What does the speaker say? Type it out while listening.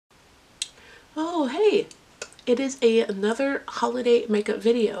Oh, hey! It is another holiday makeup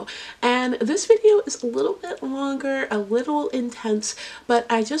video, and this video is a little bit longer, a little intense, but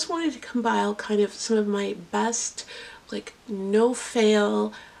I just wanted to compile kind of some of my best, like,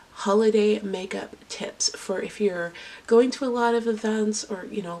 no-fail holiday makeup tips for if you're going to a lot of events or,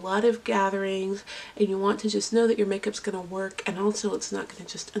 you know, a lot of gatherings and you want to just know that your makeup's gonna work and also it's not gonna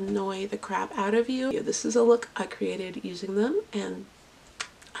just annoy the crap out of you. This is a look I created using them, and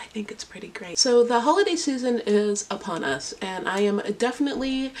I think it's pretty great. So the holiday season is upon us, and I am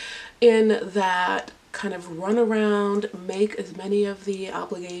definitely in that kind of run around, make as many of the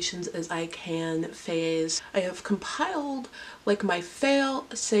obligations as I can phase. I have compiled like my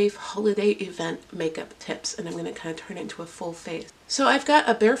fail-safe holiday event makeup tips, and I'm going to kind of turn it into a full face. So I've got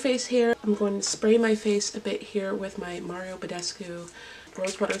a bare face here. I'm going to spray my face a bit here with my Mario Badescu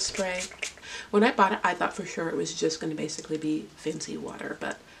rose water spray. When I bought it, I thought for sure it was just going to basically be fancy water,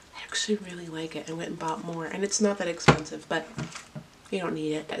 but I actually really like it. I went and bought more, and it's not that expensive, but you don't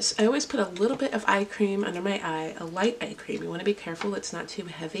need it. I always put a little bit of eye cream under my eye, a light eye cream. You want to be careful it's not too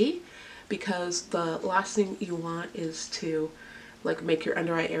heavy, because the last thing you want is to like make your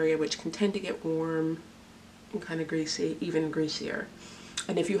under eye area, which can tend to get warm and kind of greasy, even greasier.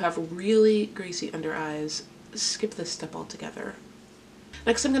 And if you have really greasy under eyes, skip this step altogether.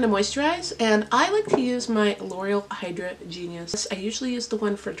 Next I'm going to moisturize, and I like to use my L'Oreal Hydra Genius. I usually use the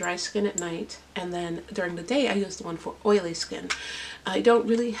one for dry skin at night, and then during the day I use the one for oily skin. I don't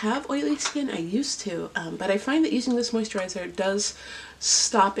really have oily skin, I used to, but I find that using this moisturizer does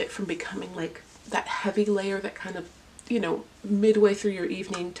stop it from becoming like that heavy layer that kind of, you know, midway through your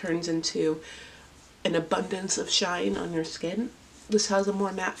evening turns into an abundance of shine on your skin. This has a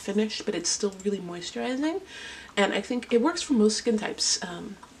more matte finish, but it's still really moisturizing, and I think it works for most skin types.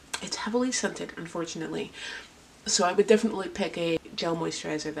 It's heavily scented, unfortunately, so I would definitely pick a gel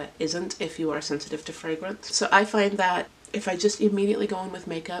moisturizer that isn't if you are sensitive to fragrance. So I find that if I just immediately go in with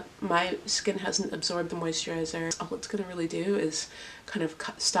makeup, my skin hasn't absorbed the moisturizer. All it's going to really do is kind of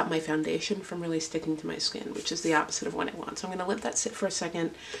stop my foundation from really sticking to my skin, which is the opposite of what I want. So I'm going to let that sit for a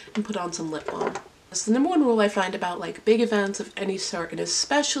second and put on some lip balm. It's the number one rule I find about like big events of any sort, and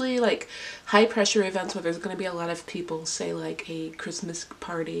especially like high pressure events where there's going to be a lot of people, say like a Christmas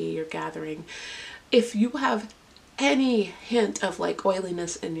party or gathering. If you have any hint of like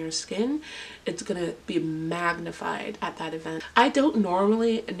oiliness in your skin, it's going to be magnified at that event. I don't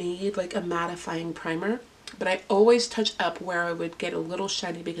normally need like a mattifying primer, but I always touch up where I would get a little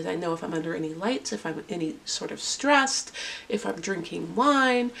shiny, because I know if I'm under any lights, if I'm any sort of stressed, if I'm drinking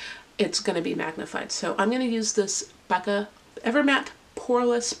wine, it's going to be magnified. So I'm going to use this Becca Evermatte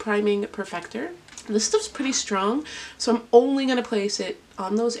Poreless Priming Perfector. This stuff's pretty strong, so I'm only going to place it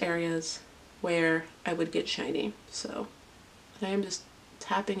on those areas where I would get shiny. So I am just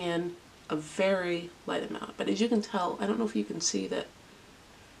tapping in a very light amount, but as you can tell, I don't know if you can see that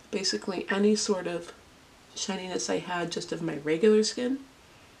basically any sort of shininess I had just of my regular skin,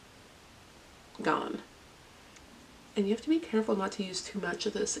 gone. And you have to be careful not to use too much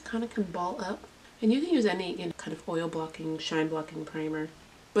of this. It kind of can ball up. And you can use any, you know, kind of oil blocking, shine blocking primer.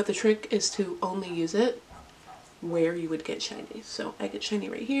 But the trick is to only use it where you would get shiny. So I get shiny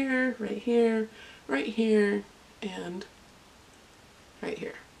right here, right here, right here, and right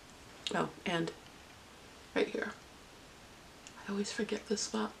here. Oh, and right here. I always forget this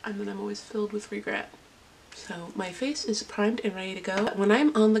spot, and then I'm always filled with regret. So my face is primed and ready to go. When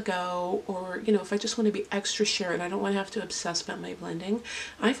I'm on the go, or you know, if I just want to be extra sure and I don't want to have to obsess about my blending,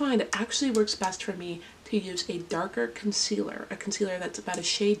 I find it actually works best for me to use a darker concealer, a concealer that's about a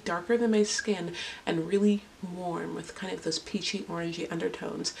shade darker than my skin and really warm with kind of those peachy orangey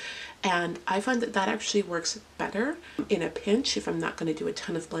undertones. And I find that that actually works better in a pinch if I'm not going to do a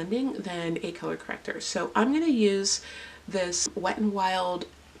ton of blending than a color corrector. So I'm going to use this Wet n Wild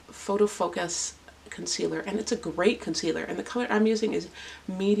Photo Focus concealer, and it's a great concealer, and the color I'm using is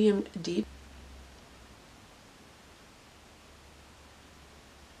medium deep.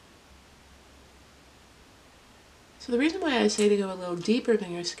 So the reason why I say to go a little deeper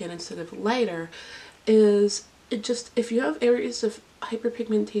than your skin instead of lighter is it just, if you have areas of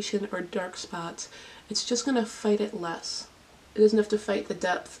hyperpigmentation or dark spots, it's just going to fight it less. It doesn't have to fight the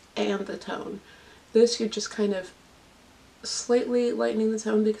depth and the tone. This, you're just kind of slightly lightening the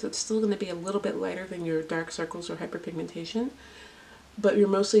tone because it's still going to be a little bit lighter than your dark circles or hyperpigmentation, but you're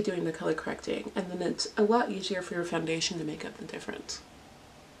mostly doing the color correcting, and then it's a lot easier for your foundation to make up the difference.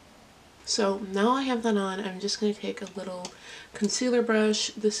 So now I have that on, I'm just going to take a little concealer brush.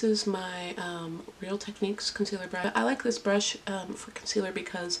 This is my Real Techniques concealer brush. I like this brush for concealer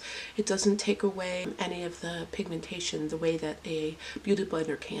because it doesn't take away any of the pigmentation the way that a beauty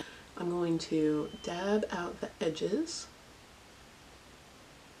blender can. I'm going to dab out the edges.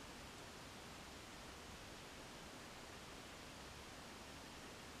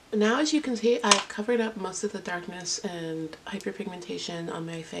 Now, as you can see, I've covered up most of the darkness and hyperpigmentation on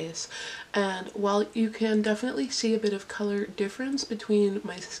my face, and while you can definitely see a bit of color difference between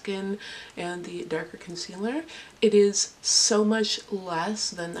my skin and the darker concealer, it is so much less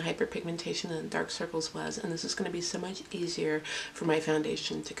than the hyperpigmentation and dark circles was, and this is going to be so much easier for my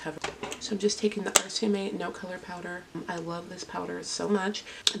foundation to cover. So I'm just taking the RCMA No Color Powder. I love this powder so much,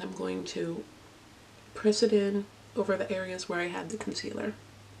 and I'm going to press it in over the areas where I had the concealer.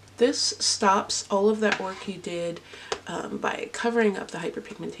 This stops all of that work you did by covering up the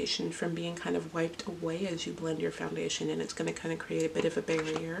hyperpigmentation from being kind of wiped away as you blend your foundation, and it's going to kind of create a bit of a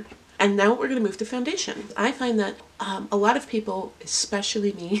barrier. And now we're going to move to foundation. I find that a lot of people,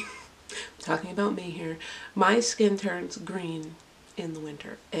 especially me, talking about me here, my skin turns green in the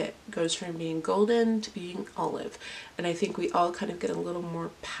winter. It goes from being golden to being olive, and I think we all kind of get a little more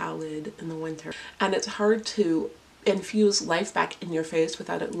pallid in the winter, and it's hard to infuse life back in your face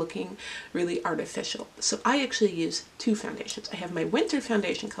without it looking really artificial. So I actually use two foundations. I have my winter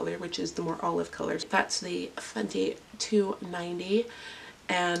foundation color, which is the more olive color. That's the Fenty 290.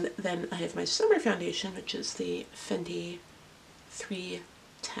 And then I have my summer foundation, which is the Fenty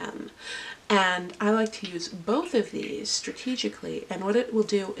 310. And I like to use both of these strategically, and what it will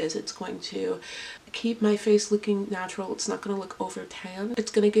do is it's going to keep my face looking natural. It's not going to look over tan.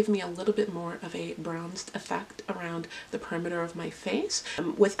 It's going to give me a little bit more of a bronzed effect around the perimeter of my face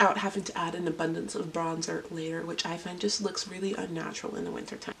without having to add an abundance of bronzer later, which I find just looks really unnatural in the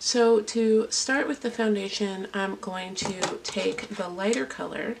wintertime. So to start with the foundation, I'm going to take the lighter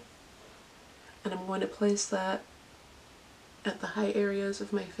color and I'm going to place that at the high areas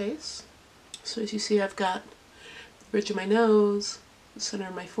of my face. So as you see, I've got the bridge of my nose, the center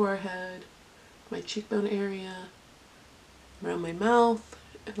of my forehead, my cheekbone area, around my mouth,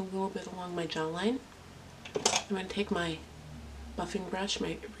 and a little bit along my jawline. I'm going to take my buffing brush,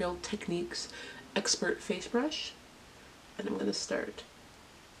 my Real Techniques Expert Face Brush, and I'm going to start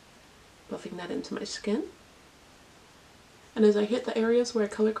buffing that into my skin. And as I hit the areas where I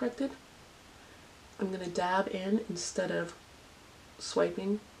color corrected, I'm going to dab in instead of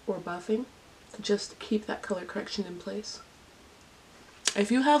swiping or buffing, just to keep that color correction in place.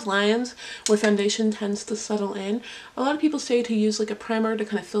 If you have lines where foundation tends to settle in, a lot of people say to use like a primer to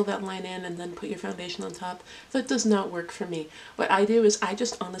kind of fill that line in and then put your foundation on top. That does not work for me. What I do is I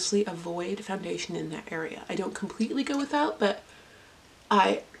just honestly avoid foundation in that area. I don't completely go without, but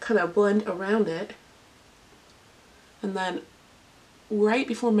I kind of blend around it, and then right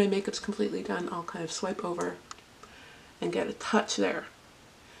before my makeup's completely done, I'll kind of swipe over and get a touch there.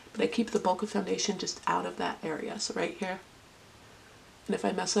 But I keep the bulk of foundation just out of that area, so right here. And if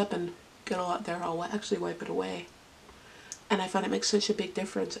I mess up and get a lot there, I'll actually wipe it away. And I find it makes such a big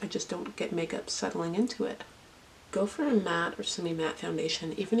difference. I just don't get makeup settling into it. Go for a matte or semi-matte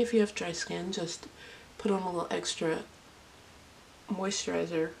foundation. Even if you have dry skin, just put on a little extra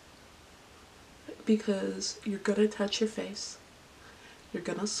moisturizer, because you're gonna touch your face, you're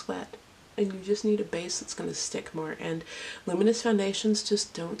gonna sweat, and you just need a base that's going to stick more. And luminous foundations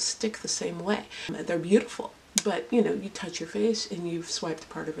just don't stick the same way. They're beautiful, but you know, you touch your face and you've swiped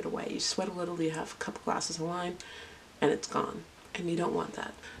part of it away. You sweat a little, you have a couple glasses of wine, and it's gone. And you don't want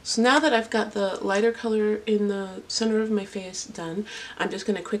that. So now that I've got the lighter color in the center of my face done, I'm just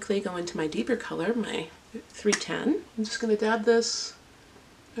going to quickly go into my deeper color, my 310. I'm just going to dab this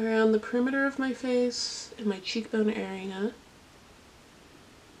around the perimeter of my face and my cheekbone area.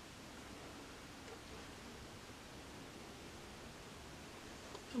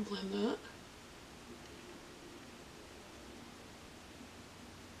 And blend that.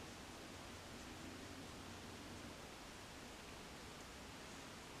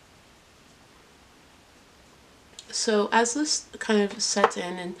 So as this kind of sets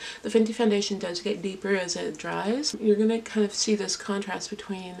in, and the Fenty foundation does get deeper as it dries, you're going to kind of see this contrast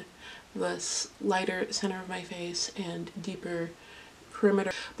between this lighter center of my face and deeper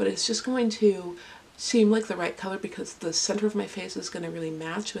perimeter, but it's just going to seem like the right color because the center of my face is going to really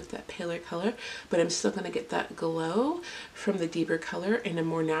match with that paler color, but I'm still going to get that glow from the deeper color in a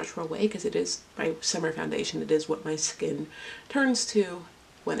more natural way, because it is my summer foundation. It is what my skin turns to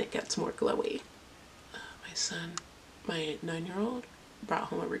when it gets more glowy. My son, my 9-year-old, brought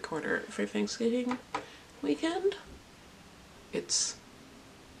home a recorder for Thanksgiving weekend. It's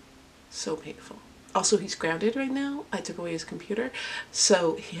so painful. Also, he's grounded right now. I took away his computer,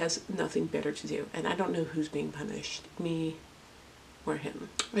 so he has nothing better to do. And I don't know who's being punished, me or him.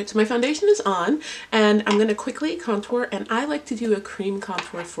 Right, so my foundation is on and I'm going to quickly contour, and I like to do a cream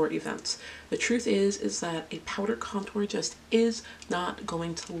contour for events. The truth is that a powder contour just is not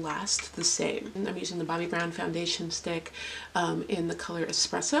going to last the same. I'm using the Bobbi Brown foundation stick in the color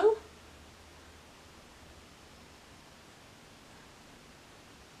Espresso.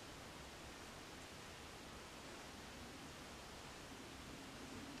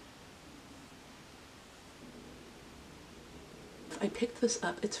 I picked this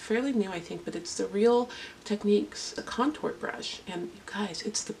up. It's fairly new, I think, but it's the Real Techniques contour brush. And you guys,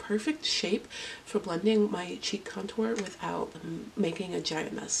 it's the perfect shape for blending my cheek contour without making a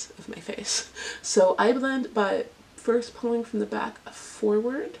giant mess of my face. So I blend by first pulling from the back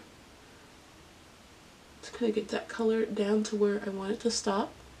forward to kind of get that color down to where I want it to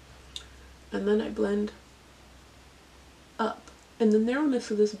stop. And then I blend up. And the narrowness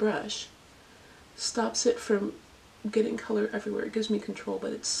of this brush stops it from getting color everywhere. It gives me control,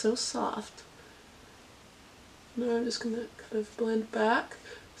 but it's so soft. Now I'm just gonna kind of blend back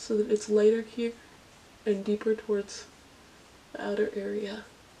so that it's lighter here and deeper towards the outer area.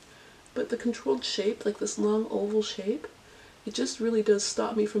 But the controlled shape, like this long oval shape, it just really does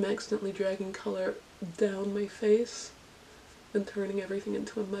stop me from accidentally dragging color down my face and turning everything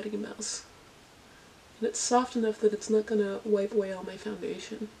into a muddy mess. And it's soft enough that it's not gonna wipe away all my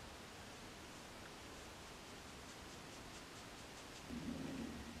foundation.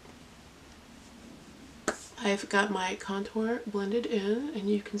 I've got my contour blended in, and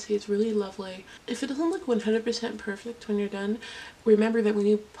you can see it's really lovely. If it doesn't look 100% perfect when you're done, remember that when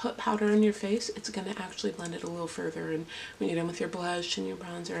you put powder on your face, it's going to actually blend it a little further. And when you're done with your blush and your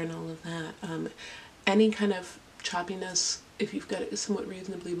bronzer and all of that, any kind of choppiness, if you've got it somewhat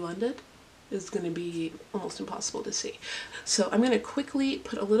reasonably blended, is going to be almost impossible to see. So I'm going to quickly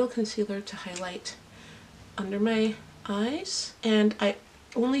put a little concealer to highlight under my eyes, and I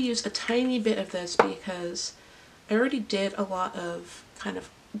only use a tiny bit of this because I already did a lot of kind of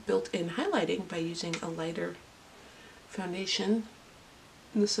built-in highlighting by using a lighter foundation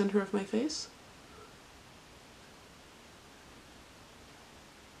in the center of my face.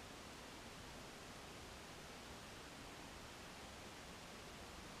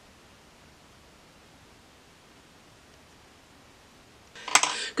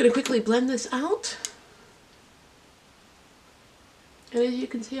 I'm gonna quickly blend this out. And as you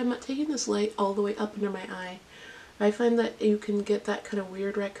can see, I'm not taking this light all the way up under my eye. I find that you can get that kind of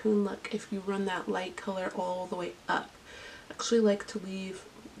weird raccoon look if you run that light color all the way up. I actually like to leave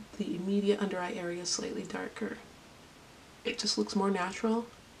the immediate under eye area slightly darker. It just looks more natural.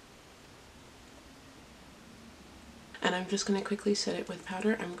 And I'm just going to quickly set it with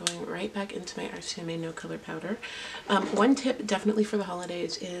powder. I'm going right back into my RCMA No Color powder. One tip definitely for the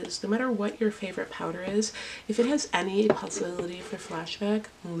holidays is no matter what your favorite powder is, if it has any possibility for flashback,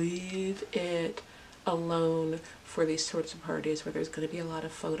 leave it alone for these sorts of parties where there's going to be a lot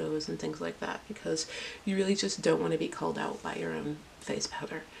of photos and things like that, because you really just don't want to be called out by your own face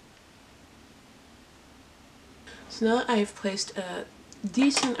powder. So now that I've placed a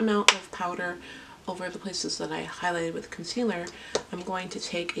decent amount of powder over the places that I highlighted with concealer, I'm going to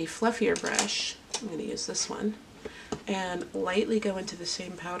take a fluffier brush, I'm going to use this one, and lightly go into the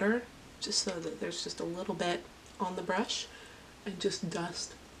same powder just so that there's just a little bit on the brush, and just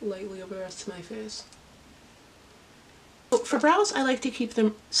dust lightly over the rest of my face. For brows, I like to keep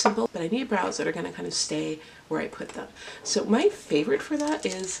them simple, but I need brows that are going to kind of stay where I put them. So my favorite for that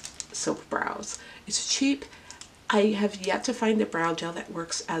is Soap Brows. It's cheap. I have yet to find a brow gel that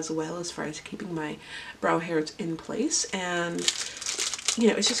works as well as far as keeping my brow hairs in place, and you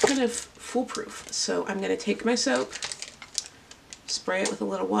know, it's just kind of foolproof. So I'm going to take my soap, spray it with a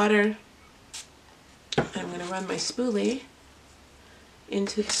little water, and I'm going to run my spoolie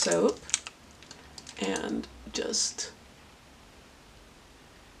into the soap and just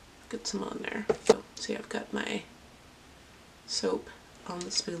get some on there. So see, I've got my soap on the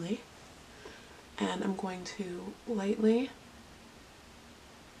spoolie. And I'm going to lightly,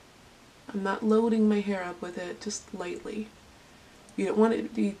 I'm not loading my hair up with it, just lightly. You don't want it to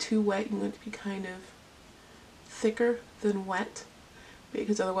be too wet, you want it to be kind of thicker than wet,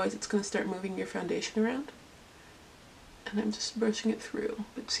 because otherwise it's going to start moving your foundation around. And I'm just brushing it through.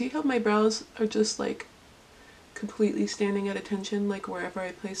 But see how my brows are just like completely standing at attention, like wherever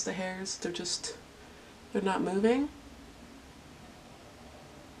I place the hairs, they're not moving?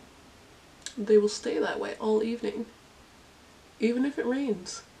 They will stay that way all evening, even if it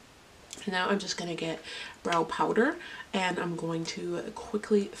rains. And now I'm just going to get brow powder, and I'm going to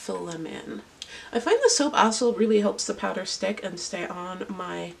quickly fill them in. I find the soap also really helps the powder stick and stay on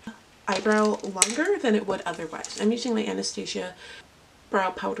my eyebrow longer than it would otherwise. I'm using my Anastasia brow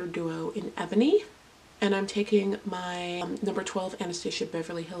powder duo in Ebony. And I'm taking my number 12 Anastasia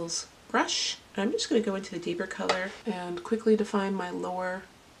Beverly Hills brush. And I'm just going to go into the deeper color and quickly define my lower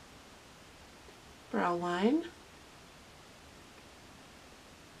brow line.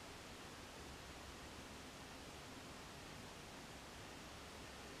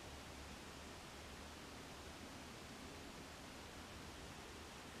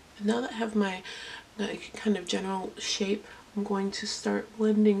 And now that I have my kind of general shape, I'm going to start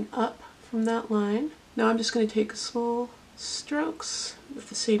blending up from that line. Now I'm just going to take small strokes with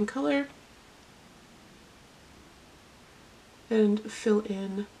the same color and fill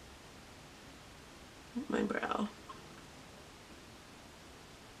in my brow.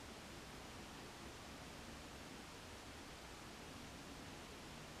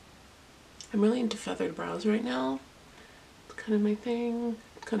 I'm really into feathered brows right now. It's kind of my thing,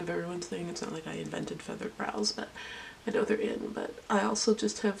 kind of everyone's thing. It's not like I invented feathered brows, but I know they're in. But I also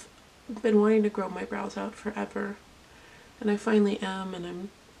just have been wanting to grow my brows out forever, and I finally am, and I'm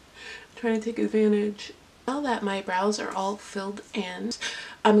trying to take advantage. Now that my brows are all filled in,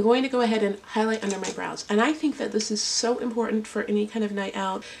 I'm going to go ahead and highlight under my brows. And I think that this is so important for any kind of night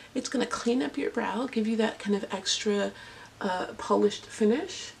out. It's going to clean up your brow, give you that kind of extra polished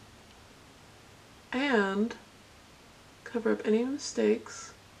finish, and cover up any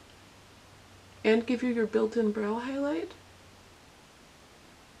mistakes, and give you your built-in brow highlight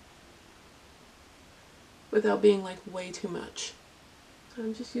without being like way too much. So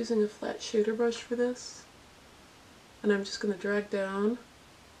I'm just using a flat shader brush for this, and I'm just going to drag down.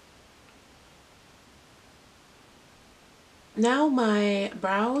 Now my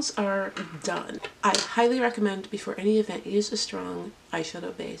brows are done. I highly recommend before any event use a strong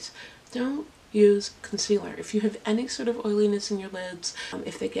eyeshadow base. Don't use concealer. If you have any sort of oiliness in your lids,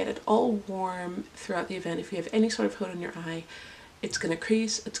 if they get it all warm throughout the event, if you have any sort of hood on your eye, it's going to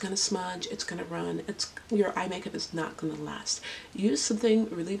crease, it's going to smudge, it's going to run, your eye makeup is not going to last. Use something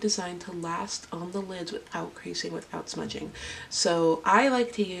really designed to last on the lids without creasing, without smudging. So I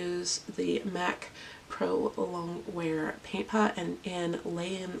like to use the MAC Pro Long Wear Paint Pot, and in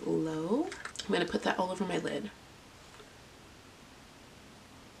Lay In Low, I'm going to put that all over my lid.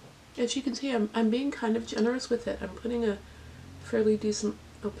 As you can see, I'm being kind of generous with it. I'm putting a fairly decent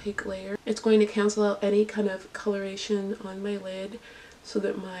opaque layer. It's going to cancel out any kind of coloration on my lid so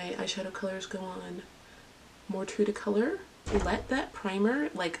that my eyeshadow colors go on more true to color. Let that primer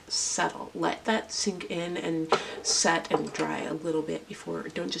like settle. Let that sink in and set and dry a little bit before,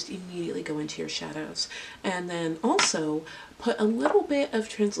 don't just immediately go into your shadows. And then also put a little bit of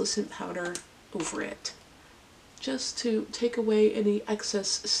translucent powder over it, just to take away any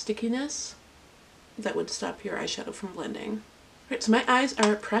excess stickiness that would stop your eyeshadow from blending. Right, so my eyes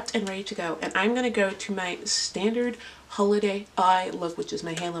are prepped and ready to go, and I'm going to go to my standard holiday eye look, which is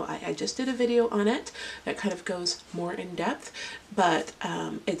my halo eye. I just did a video on it that kind of goes more in depth, but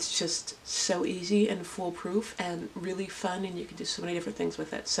it's just so easy and foolproof and really fun, and you can do so many different things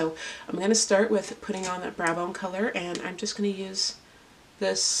with it. So I'm going to start with putting on that brow bone color, and I'm just going to use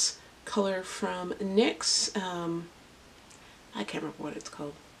this color from NYX. I can't remember what it's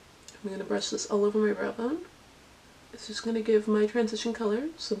called. I'm going to brush this all over my brow bone. It's just going to give my transition color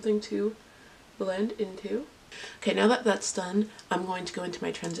something to blend into. Okay, now that that's done, I'm going to go into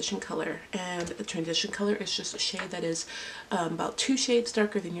my transition color, and the transition color is just a shade that is about 2 shades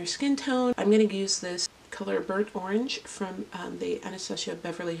darker than your skin tone. I'm going to use this color Burnt Orange from the Anastasia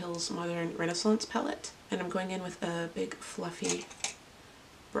Beverly Hills Modern Renaissance palette, and I'm going in with a big fluffy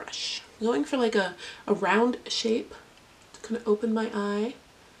brush. I'm going for like a round shape to kind of open my eye.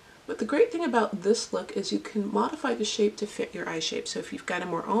 But the great thing about this look is you can modify the shape to fit your eye shape. So if you've got a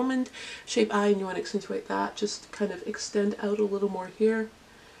more almond shape eye and you want to accentuate that, just kind of extend out a little more here.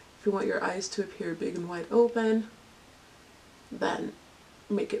 If you want your eyes to appear big and wide open, then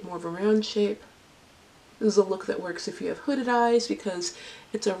make it more of a round shape. This is a look that works if you have hooded eyes because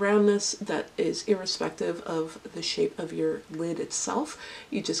it's a roundness that is irrespective of the shape of your lid itself.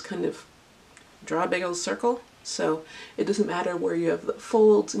 You just kind of draw a big old circle. So it doesn't matter where you have the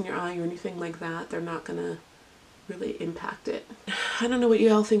folds in your eye or anything like that. They're not gonna really impact it. I don't know what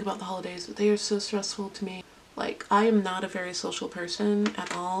you all think about the holidays, but they are so stressful to me. Like, I am not a very social person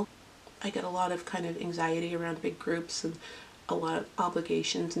at all. I get a lot of kind of anxiety around big groups and a lot of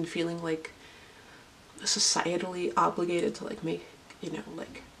obligations and feeling like societally obligated to like make, you know,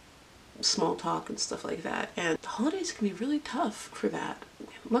 like small talk and stuff like that. And the holidays can be really tough for that.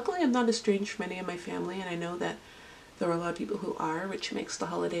 Luckily, I'm not estranged from any of my family, and I know that there are a lot of people who are, which makes the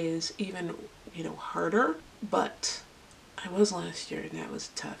holidays even, you know, harder. But I was last year, and that was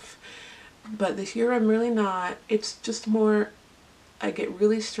tough. But this year, I'm really not. It's just more I get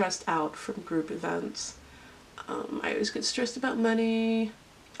really stressed out from group events. I always get stressed about money,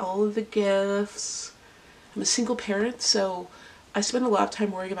 all of the gifts. I'm a single parent, so I spend a lot of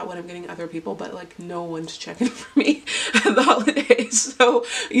time worrying about what I'm getting other people, but like no one's checking for me at the holidays. So,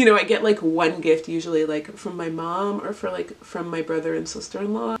 you know, I get like one gift usually, like from my mom or from my brother and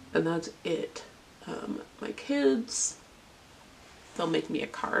sister-in-law, and that's it. My kids, they'll make me a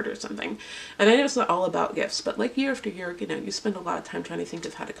card or something. And I know it's not all about gifts, but like year after year, you know, you spend a lot of time trying to think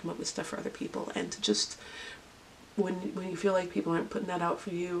of how to come up with stuff for other people, and to just when you feel like people aren't putting that out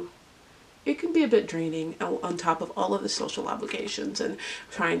for you, it can be a bit draining on top of all of the social obligations and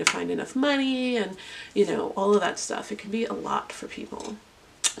trying to find enough money and, you know, all of that stuff. It can be a lot for people.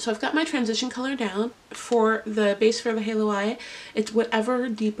 So I've got my transition color down. For the base for the halo eye, it's whatever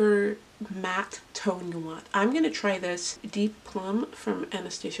deeper matte tone you want. I'm going to try this Deep Plum from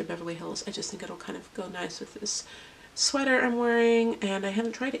Anastasia Beverly Hills. I just think it'll kind of go nice with this sweater I'm wearing, and I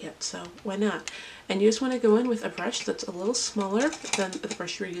haven't tried it yet, so why not? And you just want to go in with a brush that's a little smaller than the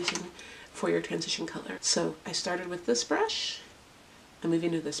brush you're using for your transition color. So I started with this brush. I'm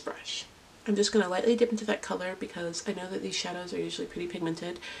moving to this brush. I'm just going to lightly dip into that color because I know that these shadows are usually pretty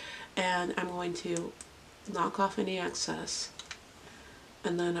pigmented, and I'm going to knock off any excess,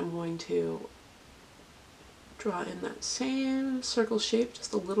 and then I'm going to draw in that same circle shape,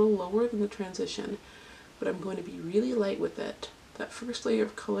 just a little lower than the transition, but I'm going to be really light with it. That first layer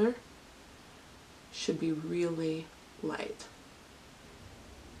of color should be really light.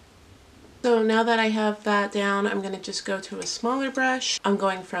 So now that I have that down, I'm going to just go to a smaller brush. I'm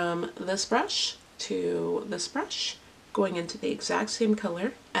going from this brush to this brush, going into the exact same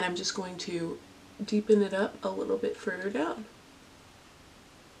color, and I'm just going to deepen it up a little bit further down.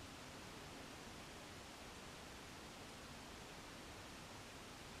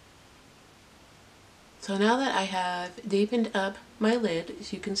 So now that I have deepened up my lid,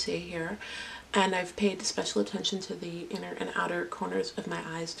 as you can see here, and I've paid special attention to the inner and outer corners of my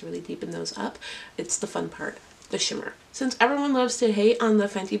eyes to really deepen those up, it's the fun part, the shimmer. Since everyone loves to hate on the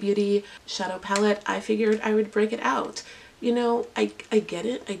Fenty Beauty shadow palette, I figured I would break it out. You know, I get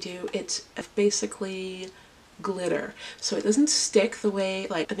it, I do. It's basically glitter, so it doesn't stick the way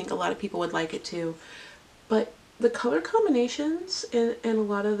like I think a lot of people would like it to, but the color combinations in a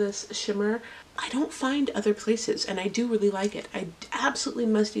lot of this shimmer, I don't find other places, and I do really like it. I absolutely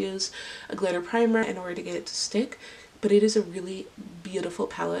must use a glitter primer in order to get it to stick, but it is a really beautiful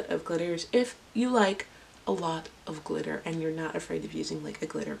palette of glitters if you like a lot of glitter and you're not afraid of using like a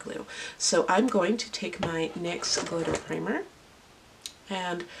glitter glue. So I'm going to take my NYX glitter primer,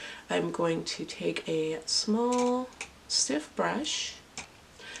 and I'm going to take a small stiff brush,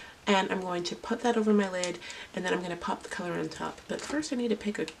 and I'm going to put that over my lid, and then I'm going to pop the color on top. But first I need to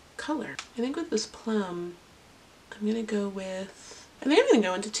pick a color. I think with this plum, I'm going to go with, I think I'm going to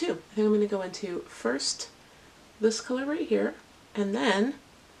go into two. I think I'm going to go into first this color right here, and then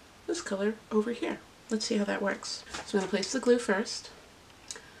this color over here. Let's see how that works. So I'm going to place the glue first.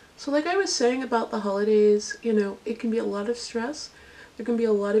 So like I was saying about the holidays, you know, it can be a lot of stress. There can be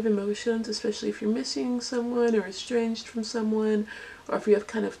a lot of emotions, especially if you're missing someone or estranged from someone, or if you have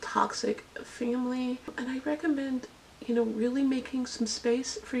kind of toxic family. And I recommend, you know, really making some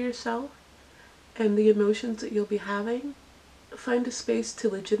space for yourself and the emotions that you'll be having. Find a space to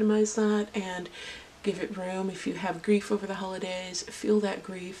legitimize that and give it room. If you have grief over the holidays, feel that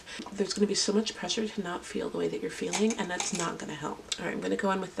grief. There's going to be so much pressure to not feel the way that you're feeling, and that's not going to help. Alright, I'm going to go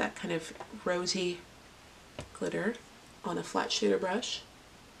in with that kind of rosy glitter on a flat shader brush.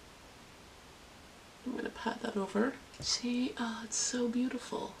 I'm going to pat that over. See? Oh, it's so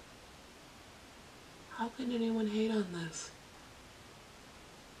beautiful. How can anyone hate on this?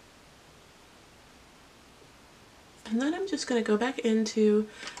 And then I'm just going to go back into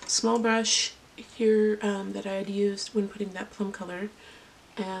a small brush here that I had used when putting that plum color,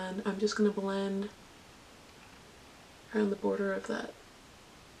 and I'm just going to blend around the border of that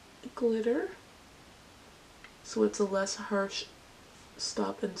glitter so it's a less harsh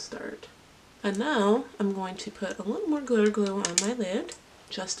stop and start. And now I'm going to put a little more glitter glue on my lid,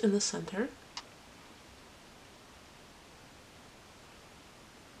 just in the center.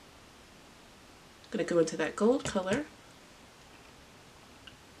 I'm going to go into that gold color,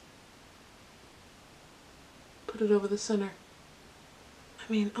 put it over the center.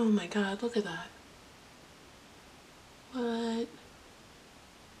 I mean, oh my god, look at that. What?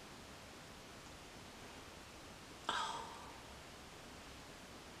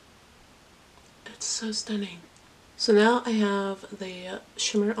 It's so stunning. So now I have the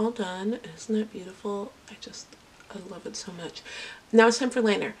shimmer all done. Isn't that beautiful? I love it so much. Now it's time for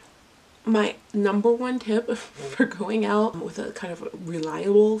liner. My number one tip for going out with a kind of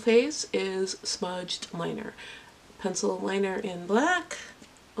reliable face is smudged liner. Pencil liner in black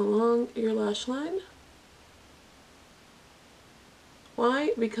along your lash line.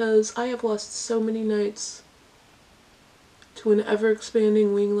 Why? Because I have lost so many nights to an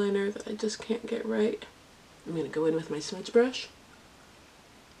ever-expanding wing liner that I just can't get right. I'm going to go in with my smudge brush.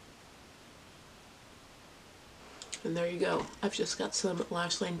 And there you go. I've just got some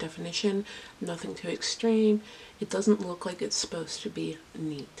lash line definition, nothing too extreme. It doesn't look like it's supposed to be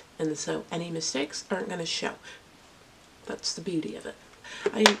neat. And so any mistakes aren't going to show. That's the beauty of it.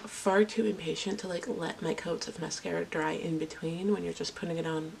 I am far too impatient to like let my coats of mascara dry in between when you're just putting it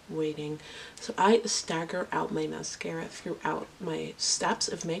on waiting. So I stagger out my mascara throughout my steps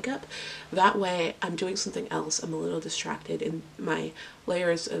of makeup. That way I'm doing something else. I'm a little distracted and my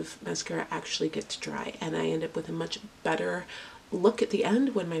layers of mascara actually get to dry and I end up with a much better look at the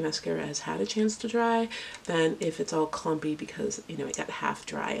end when my mascara has had a chance to dry than if it's all clumpy because, you know, it got half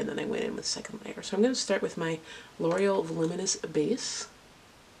dry and then I went in with second layer. So I'm going to start with my L'Oreal Voluminous base.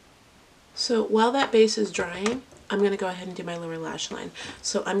 So while that base is drying, I'm going to go ahead and do my lower lash line.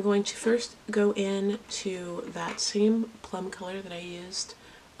 So I'm going to first go in to that same plum color that I used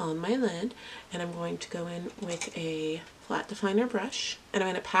on my lid, and I'm going to go in with a flat definer brush, and I'm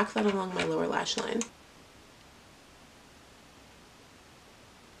going to pack that along my lower lash line.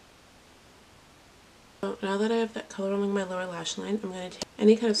 So now that I have that color along my lower lash line, I'm going to take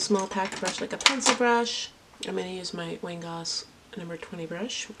any kind of small packed brush like a pencil brush. I'm going to use my Wayne Goss number 20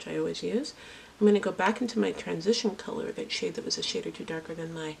 brush, which I always use. I'm going to go back into my transition color, that shade that was a shade or two darker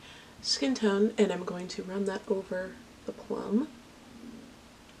than my skin tone, and I'm going to run that over the plum.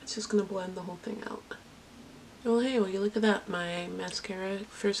 It's just going to blend the whole thing out. Oh hey, will you look at that, my mascara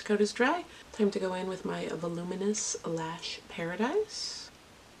first coat is dry. Time to go in with my Voluminous Lash Paradise.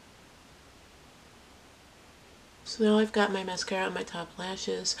 So now I've got my mascara on my top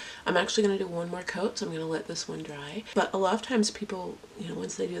lashes. I'm actually going to do one more coat, so I'm going to let this one dry. But a lot of times people, you know,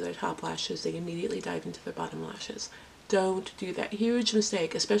 once they do their top lashes, they immediately dive into their bottom lashes. Don't do that. Huge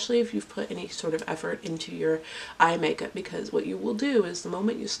mistake, especially if you've put any sort of effort into your eye makeup, because what you will do is the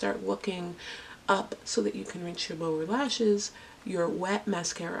moment you start looking up so that you can reach your lower lashes, your wet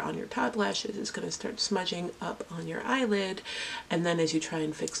mascara on your top lashes is going to start smudging up on your eyelid, and then as you try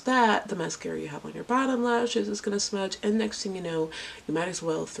and fix that, the mascara you have on your bottom lashes is going to smudge, and next thing you know, you might as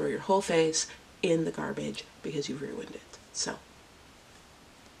well throw your whole face in the garbage because you've ruined it. So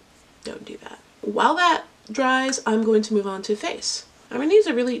don't do that. While that dries, I'm going to move on to face. I'm going to use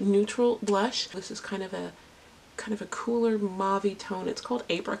a really neutral blush. This is kind of a cooler mauve-y tone. It's called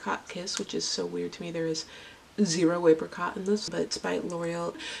Apricot Kiss, which is so weird to me. There is zero apricot in this, but it's by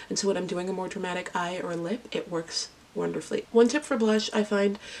L'Oreal, and so when I'm doing a more dramatic eye or lip, it works wonderfully. One tip for blush, I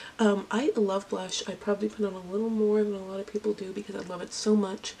find, I love blush. I probably put on a little more than a lot of people do because I love it so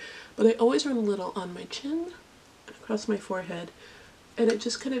much, but I always run a little on my chin and across my forehead, and it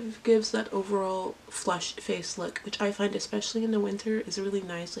just kind of gives that overall flushed face look, which I find, especially in the winter, is really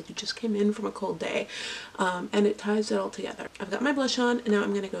nice. Like you just came in from a cold day, and it ties it all together. I've got my blush on, and now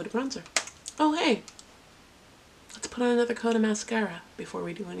I'm going to go to bronzer. Oh hey! Let's put on another coat of mascara before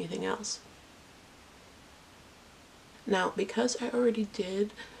we do anything else. Now, because I already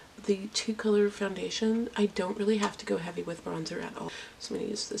did the two color foundation, I don't really have to go heavy with bronzer at all. So I'm going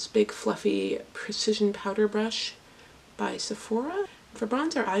to use this big fluffy precision powder brush by Sephora. For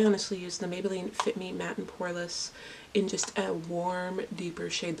bronzer, I honestly use the Maybelline Fit Me Matte and Poreless in just a warm, deeper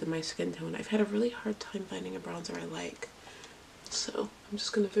shade than my skin tone. I've had a really hard time finding a bronzer I like. So I'm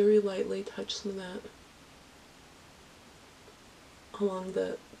just going to very lightly touch some of that along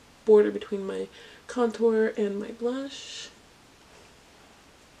the border between my contour and my blush.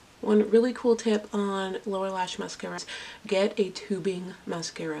 One really cool tip on lower lash mascara is get a tubing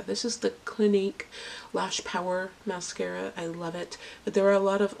mascara. This is the Clinique Lash Power Mascara. I love it, but there are a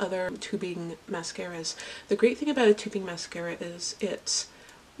lot of other tubing mascaras. The great thing about a tubing mascara is it's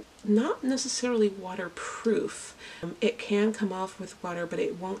not necessarily waterproof. It can come off with water, but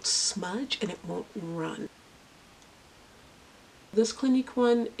it won't smudge and it won't run. This Clinique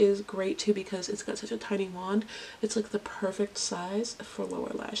one is great too because it's got such a tiny wand. It's like the perfect size for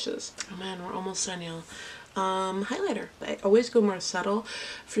lower lashes. Oh man, we're almost done, y'all. Highlighter. I always go more subtle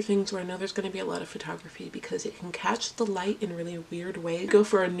for things where I know there's going to be a lot of photography because it can catch the light in really weird ways. Go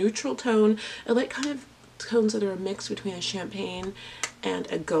for a neutral tone. I like kind of tones that are a mix between a champagne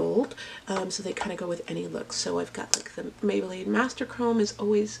and a gold, so they kind of go with any look. So I've got like the Maybelline Master Chrome is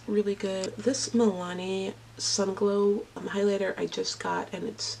always really good. This Milani Sun Glow highlighter I just got, and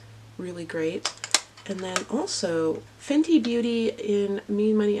it's really great. And then also Fenty Beauty in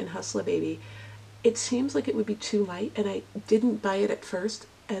Mean Money and Hustler Baby. It seems like it would be too light, and I didn't buy it at first,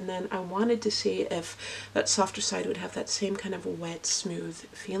 and then I wanted to see if that softer side would have that same kind of wet, smooth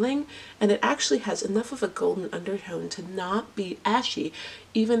feeling, and it actually has enough of a golden undertone to not be ashy.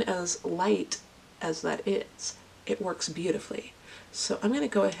 Even as light as that is, it works beautifully. So I'm going to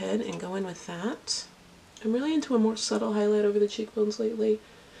go ahead and go in with that. I'm really into a more subtle highlight over the cheekbones lately.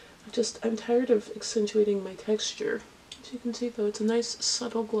 I'm tired of accentuating my texture. As you can see though, it's a nice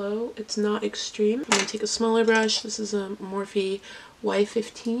subtle glow. It's not extreme. I'm going to take a smaller brush. This is a Morphe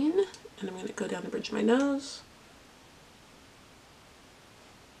Y15, and I'm going to go down the bridge of my nose.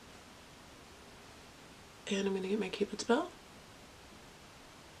 And I'm going to get my Cupid's bow.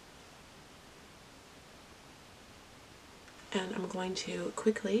 And I'm going to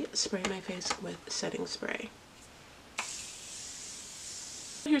quickly spray my face with setting spray.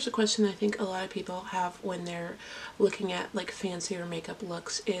 Here's a question I think a lot of people have when they're looking at like fancier makeup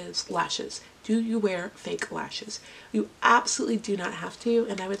looks is lashes. Do you wear fake lashes? You absolutely do not have to,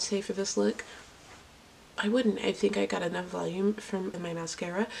 and I would say for this look, I wouldn't. I think I got enough volume from my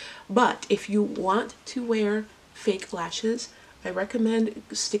mascara. But if you want to wear fake lashes, I recommend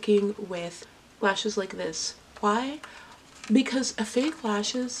sticking with lashes like this. Why? Because fake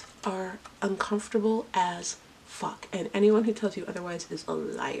lashes are uncomfortable as fuck, and anyone who tells you otherwise is a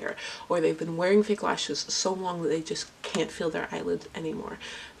liar, or they've been wearing fake lashes so long that they just can't feel their eyelids anymore.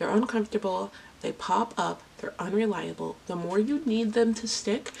 They're uncomfortable, they pop up, they're unreliable. The more you need them to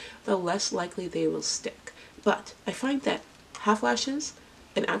stick, the less likely they will stick. But I find that half lashes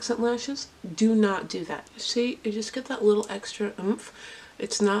and accent lashes do not do that. See, you just get that little extra oomph.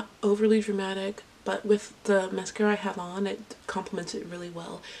 It's not overly dramatic, but with the mascara I have on, it complements it really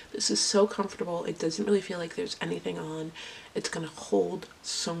well. This is so comfortable. It doesn't really feel like there's anything on. It's going to hold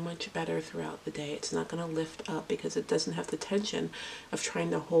so much better throughout the day. It's not going to lift up because it doesn't have the tension of trying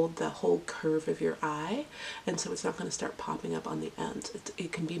to hold the whole curve of your eye, and so it's not going to start popping up on the ends.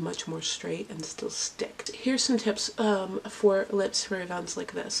 It can be much more straight and still stick. Here's some tips for lips for events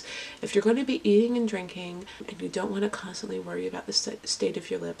like this. If you're going to be eating and drinking and you don't want to constantly worry about the state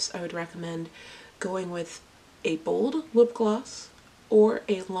of your lips, I would recommend going with a bold lip gloss or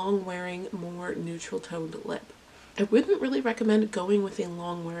a long-wearing, more neutral-toned lip. I wouldn't really recommend going with a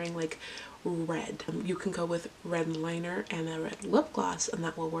long-wearing like red. You can go with red liner and a red lip gloss and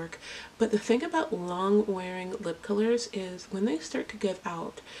that will work. But the thing about long-wearing lip colors is when they start to give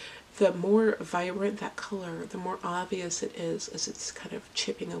out, the more vibrant that color, the more obvious it is as it's kind of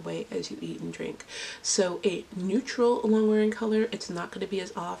chipping away as you eat and drink. So a neutral long-wearing color, it's not going to be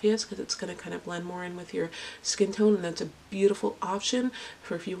as obvious because it's going to kind of blend more in with your skin tone, and that's a beautiful option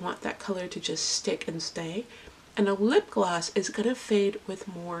for if you want that color to just stick and stay. And a lip gloss is going to fade with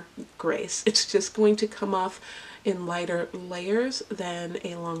more grace. It's just going to come off in lighter layers than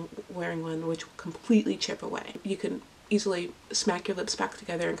a long-wearing one, which will completely chip away. You can easily smack your lips back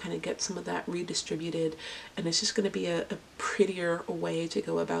together and kind of get some of that redistributed, and it's just going to be a prettier way to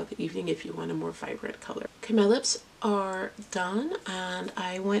go about the evening if you want a more vibrant color. Okay, my lips are done, and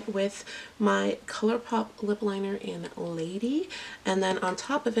I went with my ColourPop lip liner in Lady, and then on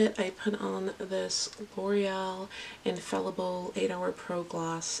top of it I put on this L'Oreal Infallible 8-Hour Pro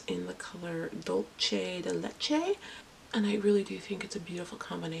Gloss in the color Dolce de Leche. And I really do think it's a beautiful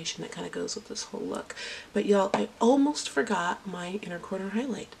combination that kind of goes with this whole look. But y'all, I almost forgot my inner corner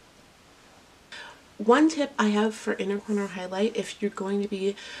highlight. One tip I have for inner corner highlight, if you're going to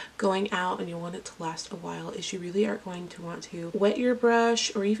be going out and you want it to last a while, is you really are going to want to wet your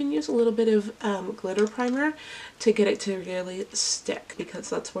brush or even use a little bit of glitter primer to get it to really stick, because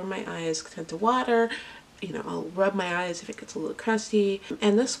that's where my eyes tend to water. You know, I'll rub my eyes if it gets a little crusty,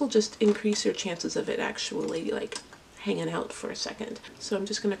 and this will just increase your chances of it actually like hanging out for a second. So I'm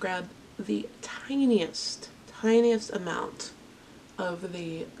just going to grab the tiniest amount of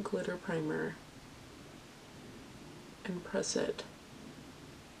the glitter primer and press it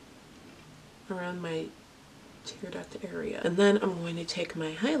around my tear duct area. And then I'm going to take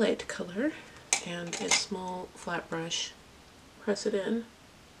my highlight color and a small flat brush, press it in.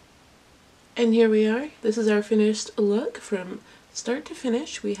 And here we are. This is our finished look from start to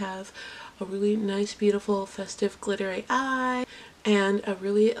finish. We have a really nice, beautiful, festive, glittery eye, and a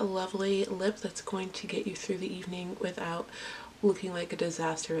really lovely lip that's going to get you through the evening without looking like a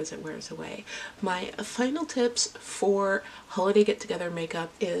disaster as it wears away. My final tips for holiday get-together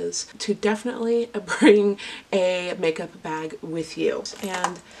makeup is to definitely bring a makeup bag with you.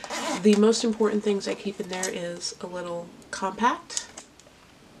 And the most important things I keep in there is a little compact,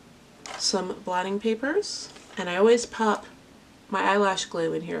 some blotting papers, and I always pop my eyelash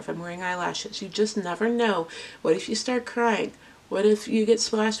glue in here if I'm wearing eyelashes. You just never know. What if you start crying? What if you get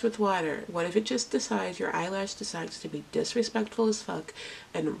splashed with water? What if it just decides, your eyelash decides to be disrespectful as fuck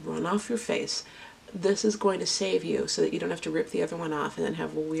and run off your face? This is going to save you so that you don't have to rip the other one off and then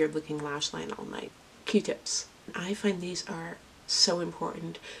have a weird looking lash line all night. Q-tips. I find these are so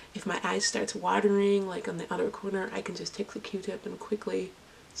important. If my eye starts watering, like on the outer corner, I can just take the Q-tip and quickly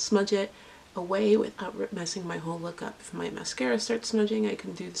smudge it away without messing my whole look up. If my mascara starts smudging, I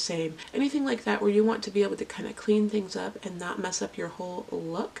can do the same. Anything like that where you want to be able to kind of clean things up and not mess up your whole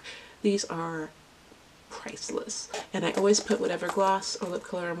look, these are priceless. And I always put whatever gloss or lip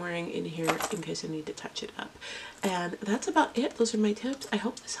color I'm wearing in here in case I need to touch it up. And that's about it. Those are my tips. I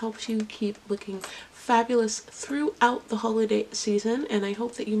hope this helps you keep looking fabulous throughout the holiday season, and I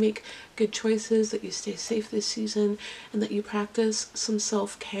hope that you make good choices, that you stay safe this season, and that you practice some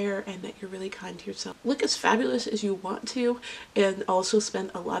self-care, and that you're really kind to yourself. Look as fabulous as you want to, and also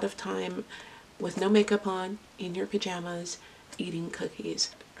spend a lot of time with no makeup on, in your pajamas, eating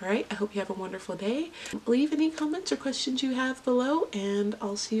cookies. Alright, I hope you have a wonderful day. Leave any comments or questions you have below, and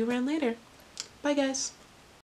I'll see you around later. Bye guys!